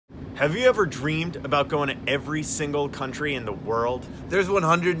Have you ever dreamed about going to every single country in the world? There's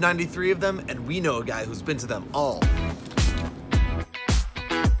 193 of them, and we know a guy who's been to them all.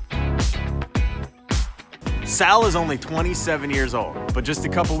 Sal is only 27 years old, but just a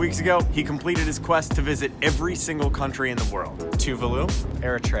couple weeks ago, he completed his quest to visit every single country in the world. Tuvalu,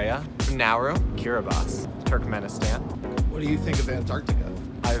 Eritrea, Nauru, Kiribati, Turkmenistan. What do you think of Antarctica?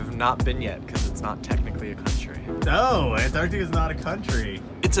 I've not been yet because it's not technically a country. No, Antarctica is not a country.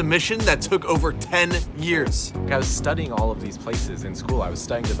 It's a mission that took over 10 years. I was studying all of these places in school. I was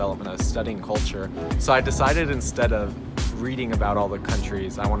studying development, I was studying culture. So I decided instead of reading about all the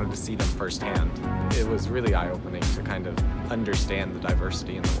countries, I wanted to see them firsthand. It was really eye-opening to kind of understand the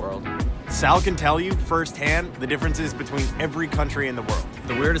diversity in the world. Sal can tell you firsthand the differences between every country in the world.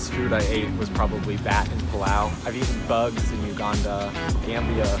 The weirdest food I ate was probably bat and palau. I've eaten bugs in Uganda.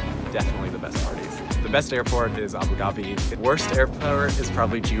 Gambia, definitely the best parties. The best airport is Abu Dhabi. The worst airport is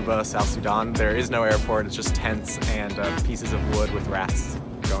probably Juba, South Sudan. There is no airport, it's just tents and pieces of wood with rats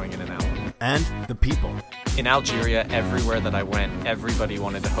going in and out. And the people. In Algeria, everywhere that I went, everybody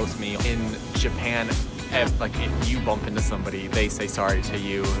wanted to host me. In Japan, like if you bump into somebody, they say sorry to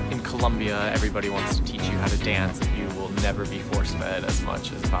you. In Colombia, everybody wants to teach you how to dance. You will never be force-fed as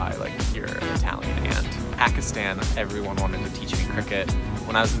much as by like your Italian aunt. Pakistan, everyone wanted to teach me cricket.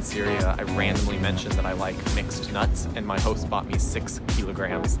 When I was in Syria, I randomly mentioned that I like mixed nuts, and my host bought me 6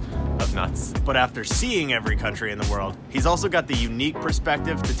 kilograms of nuts. But after seeing every country in the world, he's also got the unique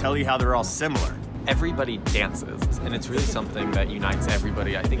perspective to tell you how they're all similar. Everybody dances, and it's really something that unites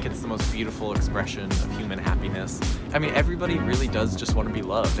everybody. I think it's the most beautiful expression of human happiness. I mean, everybody really does just want to be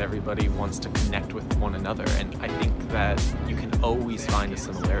loved. Everybody wants to connect with one another, and I think that you can always find a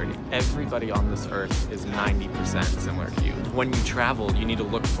similarity. Everybody on this earth is 90% similar to you. When you travel, you need to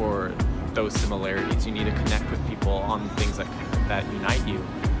look for those similarities. You need to connect with people on things that unite you.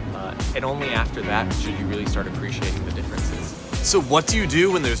 And only after that should you really start appreciating the differences. So what do you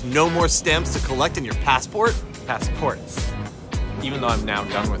do when there's no more stamps to collect in your passport? Passports. Even though I'm now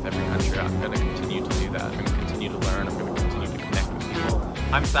done with every country, I'm going to continue to do that. I'm going to continue to learn. I'm going to continue to connect with people.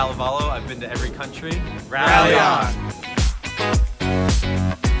 I'm Sal Avallo. I've been to every country. Rally on!